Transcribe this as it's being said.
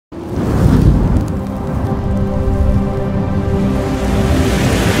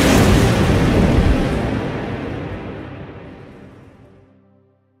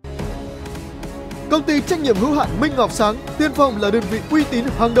ty trách nhiệm hữu hạn Minh Ngọc Sáng, tiên phong là đơn vị uy tín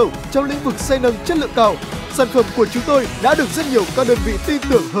hàng đầu trong lĩnh vực xe nâng chất lượng cao. Sản phẩm của chúng tôi đã được rất nhiều các đơn vị tin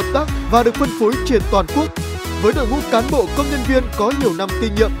tưởng hợp tác và được phân phối trên toàn quốc. Với đội ngũ cán bộ công nhân viên có nhiều năm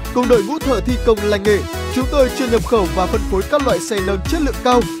kinh nghiệm cùng đội ngũ thợ thi công lành nghề, chúng tôi chuyên nhập khẩu và phân phối các loại xe nâng chất lượng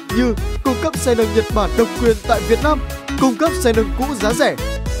cao như cung cấp xe nâng Nhật Bản độc quyền tại Việt Nam, cung cấp xe nâng cũ giá rẻ,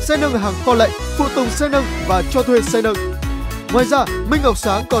 xe nâng hàng kho lạnh, phụ tùng xe nâng và cho thuê xe nâng. Ngoài ra, Minh Ngọc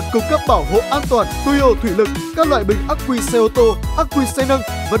Sáng còn cung cấp bảo hộ an toàn, tuyêu thủy lực, các loại bình ắc quy xe ô tô, ắc quy xe nâng,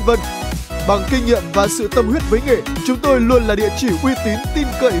 vân vân. Bằng kinh nghiệm và sự tâm huyết với nghề, chúng tôi luôn là địa chỉ uy tín tin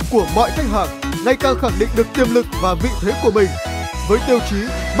cậy của mọi khách hàng, ngày càng khẳng định được tiềm lực và vị thế của mình. Với tiêu chí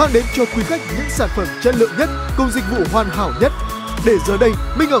mang đến cho quý khách những sản phẩm chất lượng nhất cùng dịch vụ hoàn hảo nhất. Để giờ đây,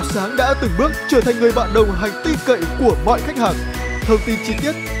 Minh Ngọc Sáng đã từng bước trở thành người bạn đồng hành tin cậy của mọi khách hàng. Thông tin chi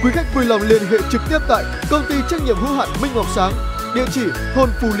tiết, quý khách vui lòng liên hệ trực tiếp tại công ty trách nhiệm hữu hạn Minh Ngọc Sáng, địa chỉ thôn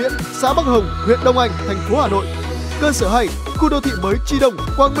Phù Liễn, xã Bắc Hồng, huyện Đông Anh, thành phố Hà Nội. Cơ sở 2, khu đô thị mới Chi Đông,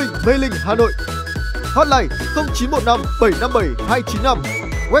 Quang Minh, Mê Linh, Hà Nội. Hotline 0915 757 295.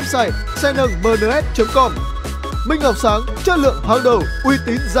 Website xe nâng mns.com. Minh Ngọc Sáng, chất lượng hàng đầu, uy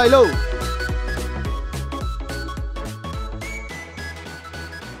tín dài lâu.